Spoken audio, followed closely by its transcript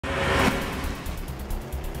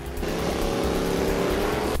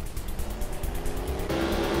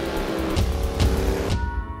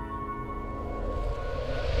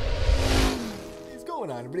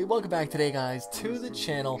on, everybody? Welcome back today, guys, to the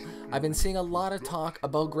channel. I've been seeing a lot of talk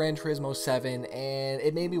about Gran Turismo 7, and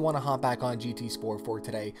it made me want to hop back on GT Sport for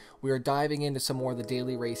today. We are diving into some more of the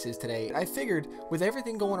daily races today. I figured, with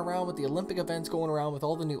everything going around, with the Olympic events going around, with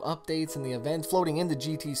all the new updates and the events floating into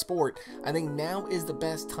GT Sport, I think now is the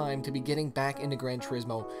best time to be getting back into Gran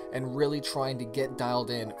Turismo and really trying to get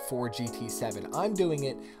dialed in for GT7. I'm doing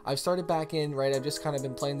it. I've started back in, right? I've just kind of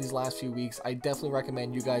been playing these last few weeks. I definitely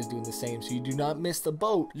recommend you guys doing the same so you do not miss the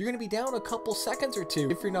boat. You're going to be down a couple seconds or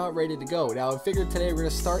two if you're not ready to go. Now, I figured today we're going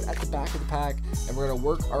to start at the back of the pack and we're going to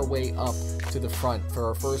work our way up to the front for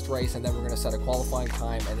our first race, and then we're going to set a qualifying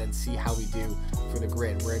time and then see how we do for the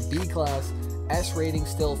grid. We're in B class, S rating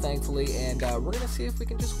still, thankfully, and we're going to see if we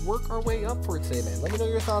can just work our way up for it today, man. Let me know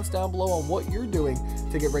your thoughts down below on what you're doing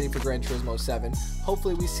to get ready for Gran Turismo 7.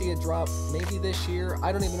 Hopefully we see it drop maybe this year.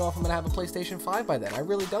 I don't even know if I'm going to have a PlayStation 5 by then. I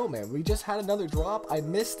really don't, man. We just had another drop. I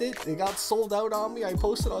missed it. It got sold out on me. I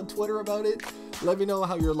posted on Twitter about it. Let me know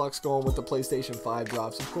how your luck's going with the PlayStation 5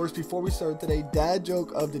 drops. Of course, before we start today, dad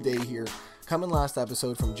joke of the day here. Coming last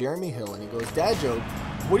episode from Jeremy Hill, and he goes, "Dad joke,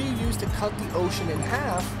 what do you use to cut the ocean in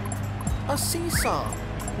half? A seesaw."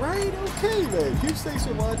 Right? Okay then. Huge thanks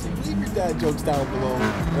for watching. Leave your dad jokes down below.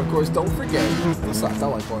 And of course, don't forget, the slaps I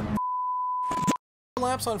like for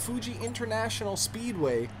laps on Fuji International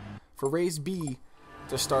Speedway for race B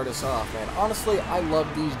to start us off, man. Honestly, I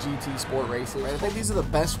love these GT Sport races. I think these are the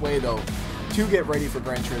best way, though, to get ready for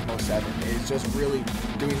Gran Turismo 7. Is just really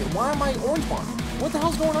doing it. Why am I orange one? What the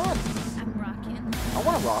hell's going on? I'm rocking. I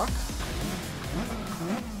want to rock.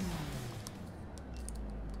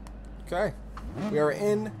 Okay. We are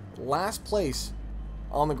in last place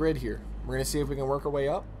on the grid here. We're going to see if we can work our way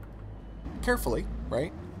up. Carefully,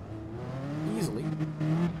 right? Easily.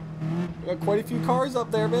 We got quite a few cars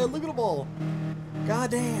up there, man. Look at them all.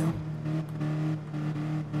 God damn.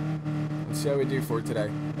 Let's see how we do for it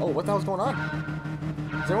today. Oh, what the hell's going on?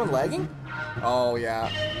 Is everyone lagging? Oh, yeah.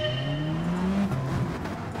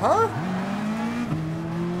 Huh?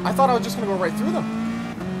 I thought I was just going to go right through them.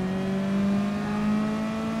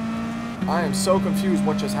 I am so confused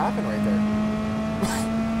what just happened right there.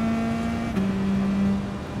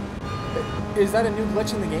 Is that a new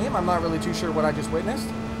glitch in the game? I'm not really too sure what I just witnessed.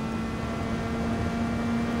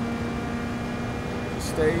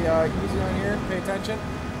 Stay easy on here. Pay attention.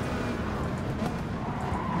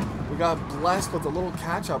 We got blessed with a little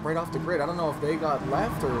catch-up right off the grid. I don't know if they got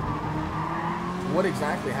left or what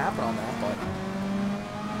exactly happened on that, but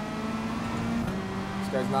this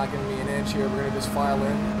guy's not giving me an inch here. We're going to just file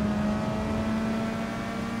in.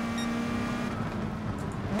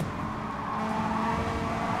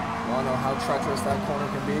 I don't know how treacherous that corner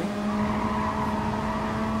can be.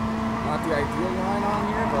 Not the ideal line on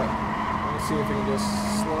here, but let's see if we can just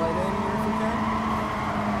slide in here if we can.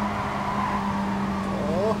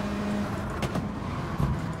 Oh.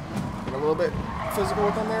 Get a little bit physical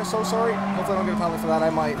with them there, so sorry. Hopefully I don't get a penalty for that. I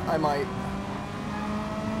might.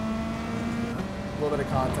 A little bit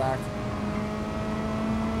of contact.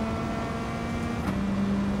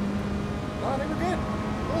 No, I think we're good.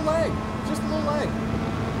 A little lag. Just a little lag.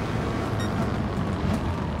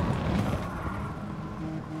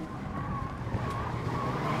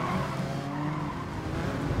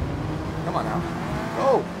 Come on now.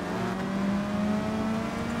 Go!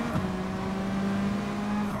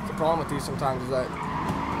 The problem with these sometimes is that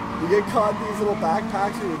you get caught in these little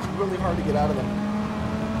backpacks here. It's really hard to get out of them.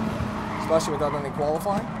 Especially without any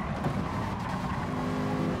qualifying.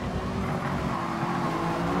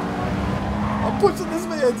 I'm pushing this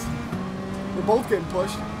man's. We're both getting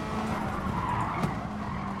pushed.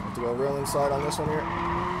 Have to go real inside on this one here.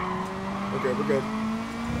 We're good, we're good.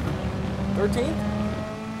 13th?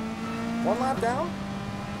 One lap down?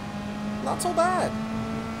 Not so bad.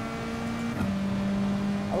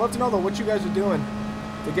 I'd love to know, though, what you guys are doing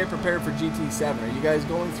to get prepared for GT7. Are you guys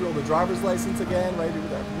going through the driver's license again? Right?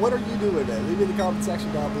 What are you doing, man? Leave me in the comment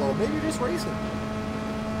section down below. Maybe you're just racing.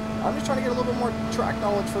 I'm just trying to get a little bit more track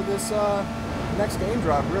knowledge for this next game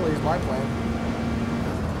drop, really, is my plan.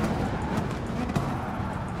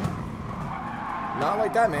 Not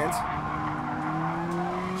like that, man.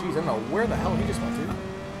 Jeez, I don't know where the hell he just went to.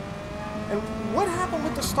 And what happened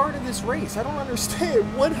with the start of this race? I don't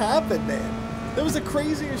understand. What happened, man? That was the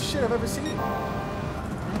craziest shit I've ever seen.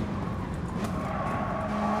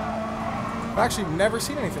 I've actually never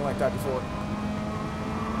seen anything like that before.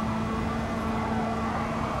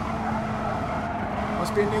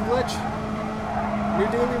 Must be a new glitch. New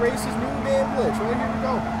daily races, new damn glitch. Right, here we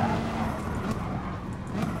go.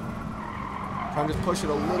 Trying to just push it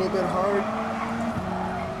a little bit hard.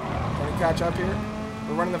 Trying to catch up here.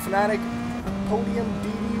 We're running the Fanatec Podium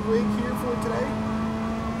DD rig here for today.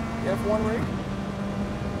 the F1 rig.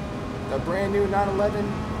 The brand new 911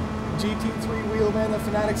 GT3 wheel, man, that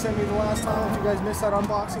Fanatec sent me the last time. If you guys missed that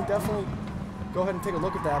unboxing, definitely go ahead and take a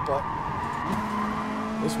look at that. But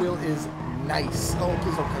this wheel is nice. Oh,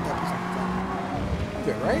 please don't cut that. Please don't cut that.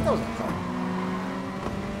 Good, right? That was a cut.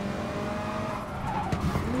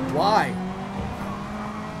 Why?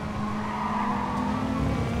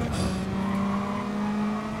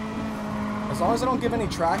 As long as I don't give any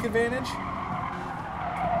track advantage.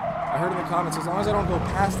 I heard in the comments, as long as I don't go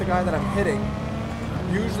past the guy that I'm hitting,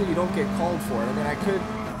 usually you don't get called for it. I mean, I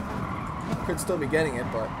could still be getting it,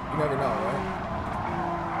 but you never know, right?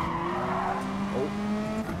 Oh,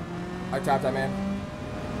 I tapped that man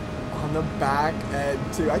on the back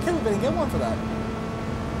end too. I can't even get one for that.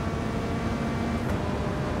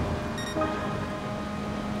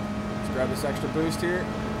 Let's grab this extra boost here.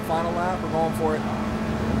 Final lap, we're going for it.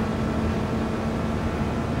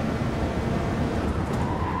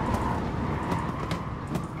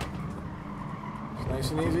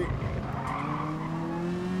 Nice and easy.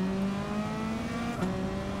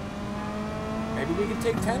 Maybe we can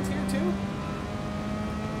take 10th here too?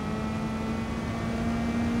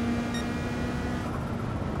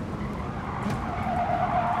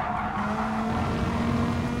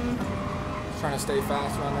 Trying to stay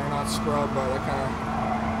fast around there, not scrub, but that kind of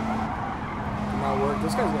did not work.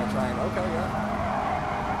 This guy's gonna try and, okay, yeah.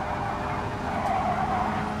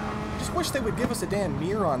 Just wish they would give us a damn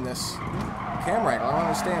mirror on this camera angle. I don't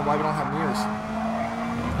understand why we don't have mirrors.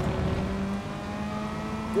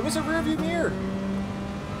 Give us a rear view mirror.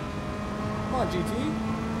 Come on, GT.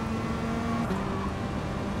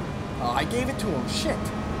 Oh, I gave it to him. Shit.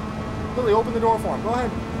 Billy, open the door for him. Go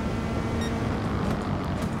ahead.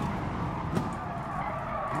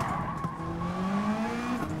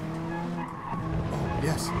 Oh,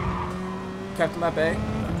 yes. Kept him at bay.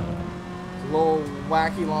 It's a little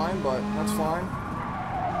wacky line, but that's fine.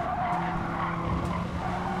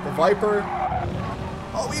 The Viper.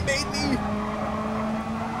 Oh, he made me.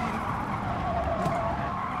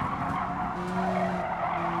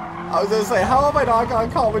 I was gonna say, how have I not gone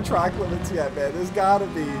common track limits yet, man? There's gotta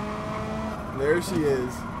be. There she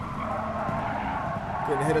is.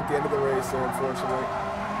 Getting hit at the end of the race there, unfortunately.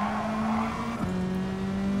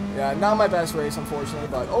 Yeah, not my best race, unfortunately,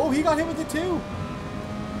 but oh, he got hit with it too.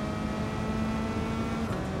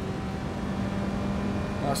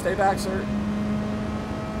 Now stay back, sir.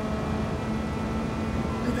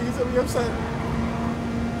 You think he's gonna be upset?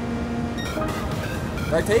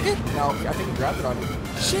 Did I take it? No, I think he grabbed it on me.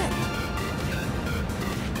 Shit!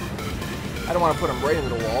 I don't want to put him right into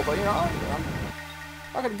the wall, but you know, I'm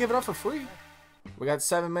not gonna give it up for free. We got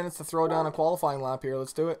 7 minutes to throw down a qualifying lap here.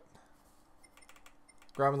 Let's do it.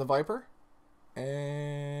 Grabbing the Viper.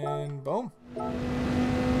 And boom.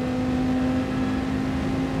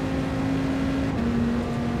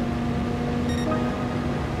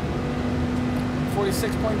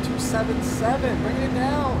 46.277, bringing it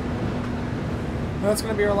down. That's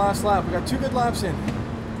going to be our last lap. We got 2 good laps in.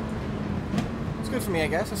 It's good for me, I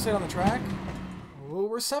guess. I sit on the track. Well,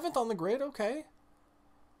 we're 7th on the grid, okay.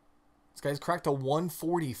 This guy's cracked a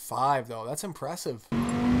 145, though. That's impressive.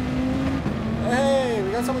 Hey,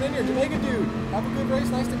 we got someone in here. Jamaican dude. Have a good race.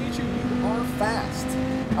 Nice to meet you. You are fast.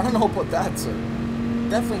 I don't know about that, sir.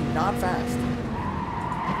 Definitely not fast.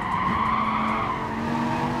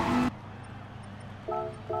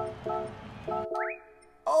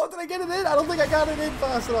 Oh, did I get it in? I don't think I got it in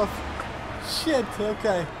fast enough. Shit,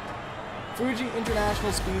 okay. Fuji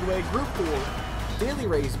International Speedway, Group 4, Daily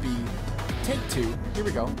Race B, Take 2. Here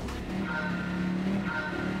we go.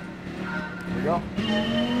 Here we go.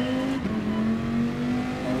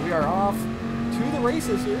 And we are off to the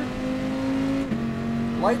races here.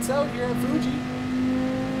 Lights out here at Fuji.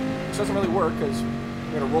 Which doesn't really work because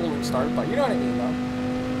we got a rolling start, but you know what I mean, though.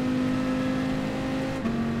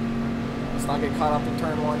 Let's not get caught up in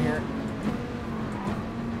turn 1 here.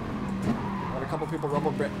 Got a couple people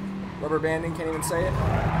rubber banding, can't even say it.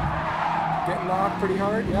 Getting knocked pretty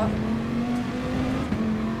hard, yeah.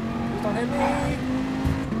 Please don't hit me.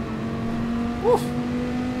 Woof.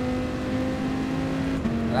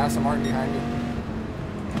 That's some Martin behind me.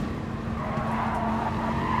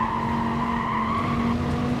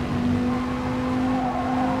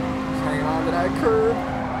 Just hanging on to that curb.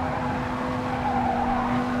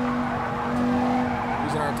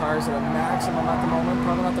 Using our tires at a maximum at the moment.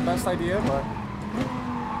 Probably not the best idea, but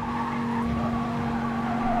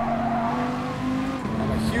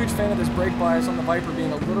I'm a huge fan of this brake bias on the Viper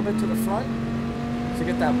being a little bit to the front to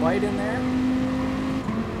get that bite in there.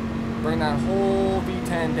 Bring that whole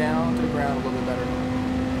V10 down to the ground a little bit better.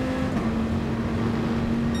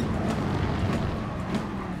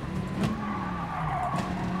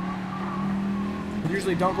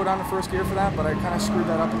 Usually don't go down to first gear for that, but I kind of screwed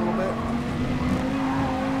that up a little bit.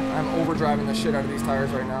 I'm overdriving the shit out of these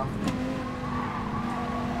tires right now.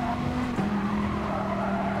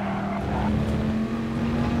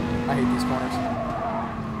 I hate these corners.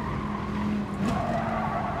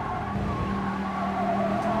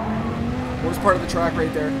 Worst part of the track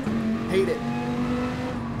right there. Hate it.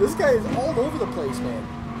 This guy is all over the place, man.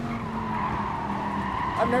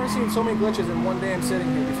 I've never seen so many glitches in one day I'm sitting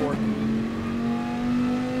here before.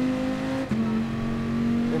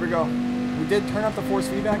 There we go. We did turn up the force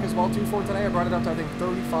feedback as well too for today. I brought it up to I think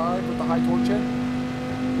 35 with the high torque chip.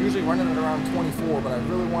 Usually running it around 24, but I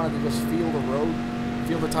really wanted to just feel the road,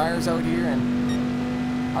 feel the tires out here, and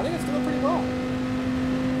I think it's doing pretty well.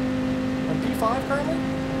 I'm P5 currently.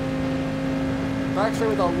 Back straight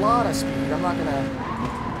with a lot of speed. I'm not gonna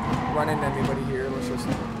run into anybody here. Let's just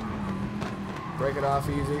break it off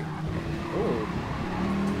easy. Ooh.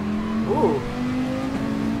 Ooh.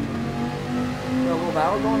 Got a little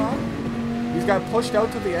battle going on. He's got pushed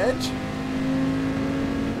out to the edge.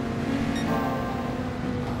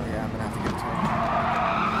 Oh yeah, I'm gonna have to get to him.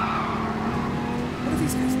 What are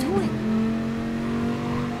these guys doing?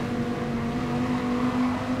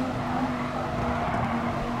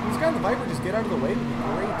 This guy in the Viper just get out of the way would be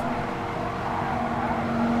great.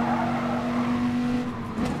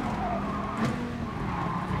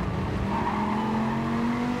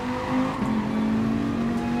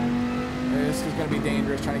 This is going to be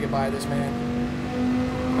dangerous trying to get by this man.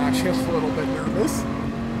 I'm actually a little bit nervous.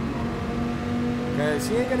 Because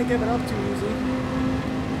he ain't going to give it up too easy.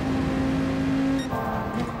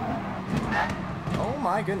 Oh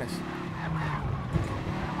my goodness.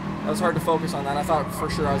 That was hard to focus on that. I thought for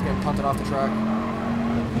sure I was getting punted off the track.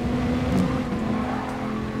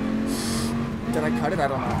 Did I cut it? I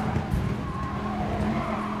don't know.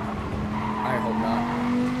 I hope not.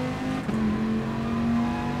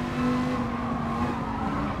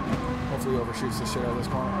 Hopefully he overshoots the shit out of this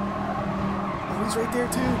corner. Oh, he's right there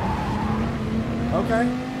too. Okay.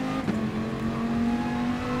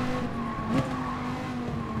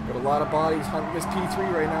 Got a lot of bodies hunting this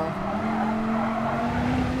P3 right now.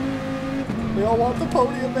 They all want the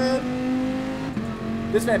podium,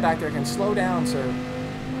 man. This man back there can slow down, sir.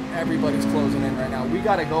 Everybody's closing in right now. We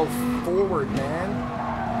gotta go forward, man.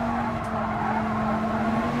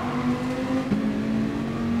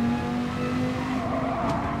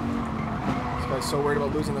 This guy's so worried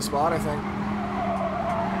about losing the spot, I think.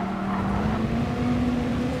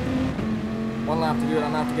 One lap to do it.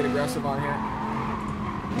 I'm gonna have to get aggressive on here.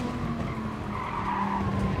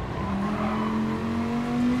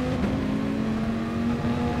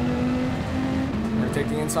 Take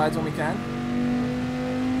the insides when we can.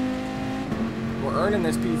 We're earning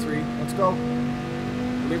this P3. Let's go.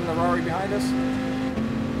 We're leaving the Rari behind us.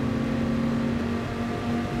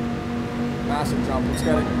 Massive jump. Let's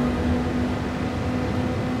get it.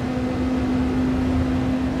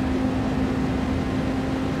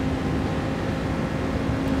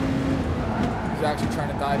 He's actually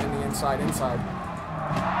trying to dive in the inside. And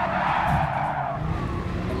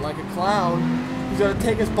like a clown, he's going to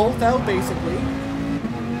take us both out, basically.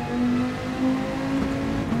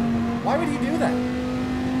 Why would he do that?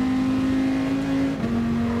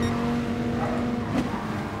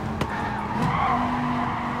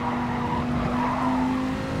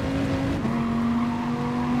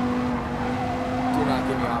 Do not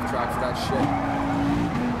get me off track for that shit.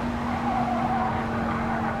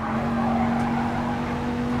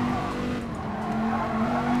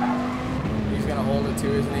 He's gonna hold it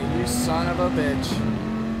too, isn't he? You son of a bitch.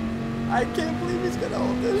 I can't believe he's gonna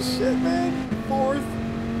hold this shit, man. Fourth.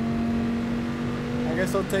 I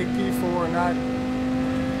guess I'll take P4,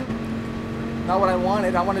 not what I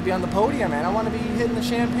wanted. I want to be on the podium, man. I want to be hitting the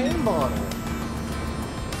champagne bottle.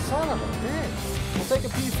 Son of a bitch. We'll take a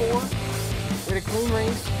P4. We had a clean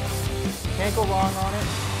race. Can't go wrong on it.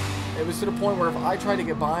 It was to the point where if I tried to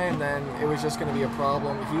get by him, then it was just going to be a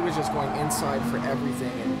problem. He was just going inside for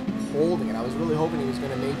everything and holding it. I was really hoping he was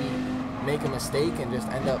going to maybe make a mistake and just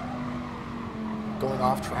end up going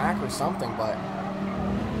off track or something, but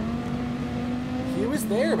he was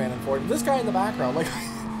there, man, unfortunately. This guy in the background, like,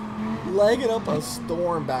 legging up a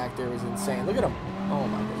storm back there was insane. Look at him. Oh,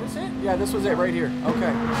 my God. Is this it? Yeah, this was it right here.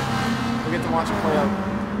 Okay. We'll get to watch it play out.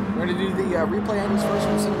 We're going to do the replay angles first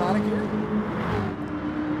from cinematic here.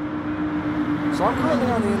 So I'm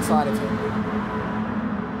currently on the inside of him.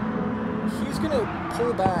 He's going to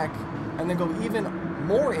pull back and then go even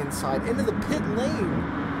more inside into the pit lane.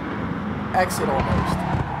 Exit almost.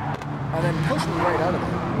 And then push me right out of it,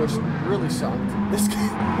 which really sucked. This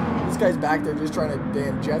guy's back there just trying to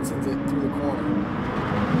damn Jetsons it through the corner.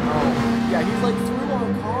 Oh, yeah, Yeah, he's like through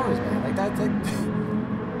our cars, man. Like that's like,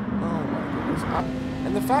 oh my goodness.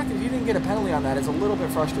 And the fact that he didn't get a penalty on that is a little bit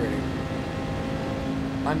frustrating.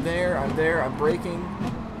 I'm there, I'm braking,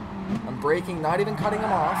 not even cutting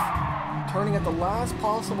him off, turning at the last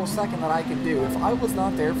possible second that I can do. If I was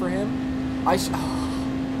not there for him, I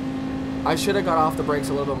should have got off the brakes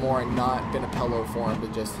a little bit more and not been a pillow for him to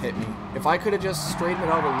just hit me. If I could have just straightened it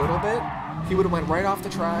out a little bit, he would have went right off the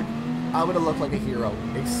track. I would have looked like a hero.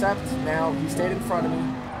 Except now he stayed in front of me.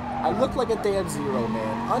 I look like a damn zero,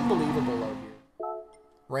 man. Unbelievable out here.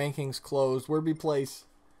 Rankings closed. Where'd we place?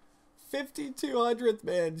 5200th,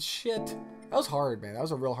 man. Shit. That was hard, man. That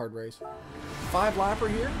was a real hard race. 5-lapper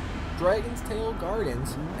here. Dragon's Tail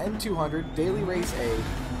Gardens. N200. Daily Race A.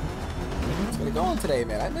 It's gonna go on today,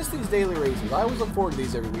 man. I miss these daily races. I always look forward to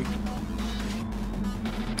these every week.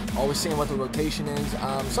 Always seeing what the rotation is.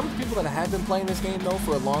 Some of the people that have been playing this game, though,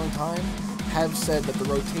 for a long time have said that the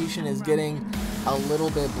rotation is getting a little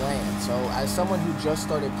bit bland. So, as someone who just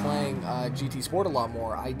started playing GT Sport a lot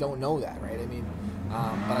more, I don't know that, right? I mean,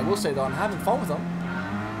 but I will say, though, I'm having fun with them.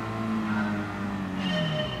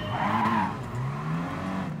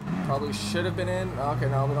 Probably should have been in. Okay,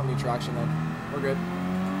 no, we don't need traction then. We're good.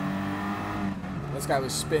 This guy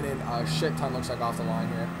was spinning a shit ton, looks like, off the line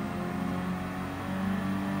here.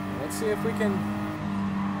 Let's see if we can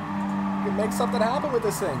make something happen with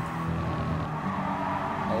this thing.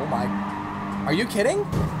 Oh my. Are you kidding?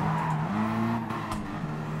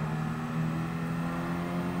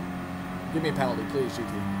 Give me a penalty, please,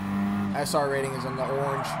 GT. SR rating is in the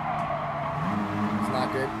orange. It's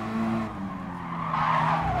not good.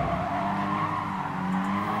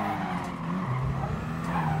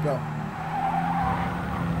 Go.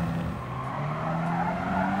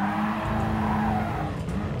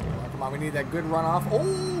 Come on, we need that good runoff.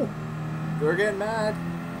 Oh! They're getting mad.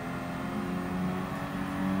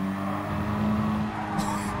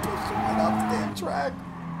 Pushing it off the damn track.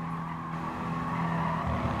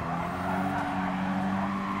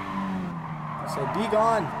 So be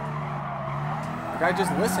gone. The guy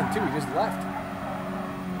just listened too, he just left.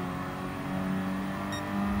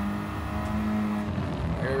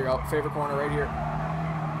 There we go, favorite corner right here.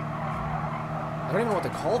 I don't even know what to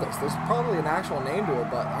call this. There's probably an actual name to it,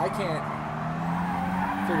 but I can't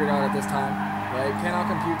figure it out at this time. Right, cannot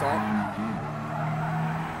compute that.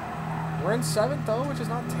 We're in 7th though, which is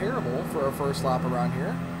not terrible for our first lap around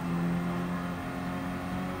here.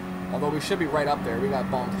 Although we should be right up there. We got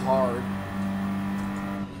bumped hard.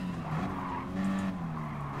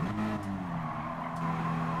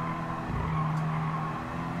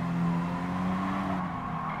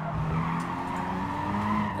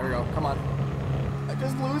 There we go. Come on. I'm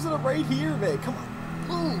just losing it right here, man. Come on.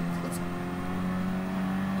 Ooh, let's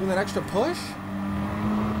do that extra push.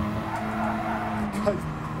 Guys,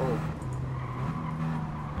 oh.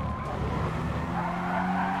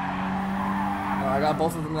 No, I got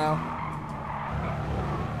both of them now.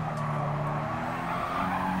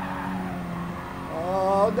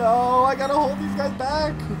 Oh no, I gotta hold these guys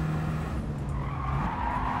back.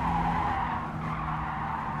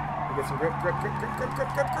 Get some grip.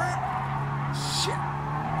 Shit.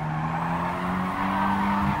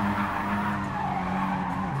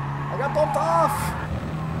 I got bumped off.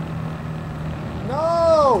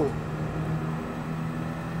 No.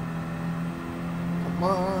 Come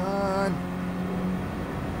on.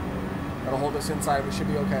 Gotta hold this inside. We should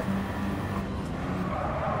be okay.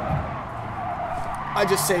 I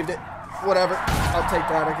just saved it. Whatever. I'll take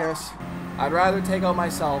that, I guess. I'd rather take out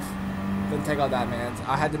myself than take out that man.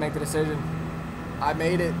 I had to make the decision. I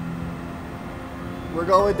made it. We're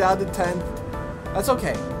going down to 10. That's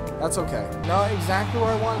okay. That's okay. Not exactly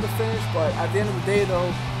where I wanted to finish, but at the end of the day,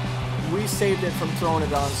 though, we saved it from throwing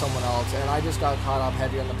it on someone else, and I just got caught up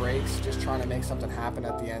heavy on the brakes, just trying to make something happen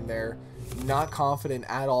at the end there. Not confident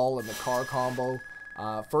at all in the car combo.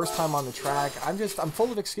 First time on the track. I'm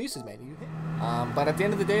full of excuses, man. But at the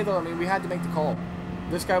end of the day, though, I mean, we had to make the call.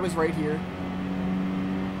 This guy was right here.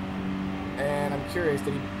 And I'm curious,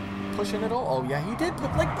 did he push in at all? Oh, yeah, he did.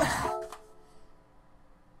 But, like,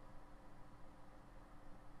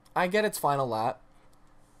 I get it's final lap.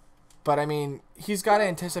 But, I mean, he's got to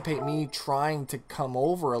anticipate me trying to come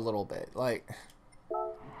over a little bit. Like,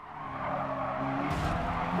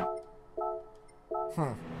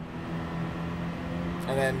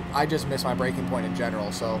 And then I just missed my braking point in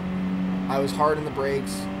general. So, I was hard on the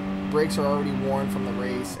brakes. Brakes are already worn from the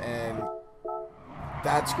race, and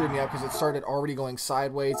that screwed me up because it started already going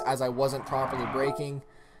sideways as I wasn't properly braking.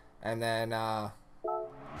 And then,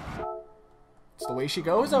 it's the way she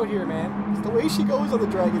goes out here, man. It's the way she goes on the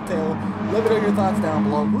Dragon Tail. Let me know your thoughts down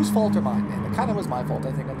below. Whose fault are mine, man? It kind of was my fault,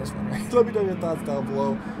 I think, on this one, right? Let me know your thoughts down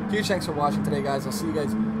below. Huge thanks for watching today, guys. I'll see you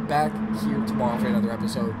guys back here tomorrow for another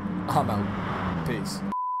episode. I'm out. Peace.